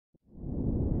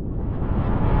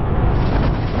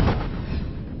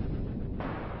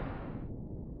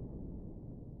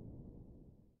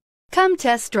Come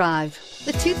test drive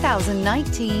the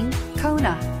 2019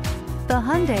 Kona. The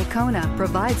Hyundai Kona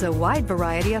provides a wide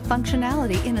variety of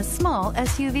functionality in a small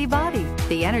SUV body.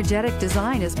 The energetic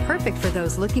design is perfect for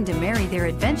those looking to marry their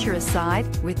adventurous side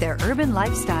with their urban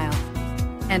lifestyle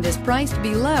and is priced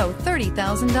below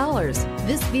 $30,000.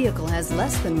 This vehicle has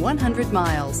less than 100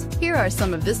 miles. Here are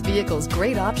some of this vehicle's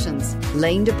great options: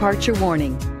 lane departure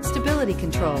warning, stability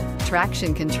control,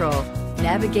 traction control,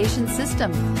 navigation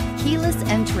system, keyless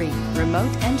entry,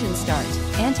 remote engine start,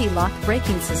 anti-lock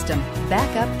braking system,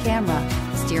 backup camera,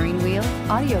 steering wheel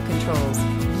audio controls,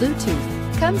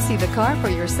 Bluetooth. Come see the car for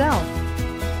yourself.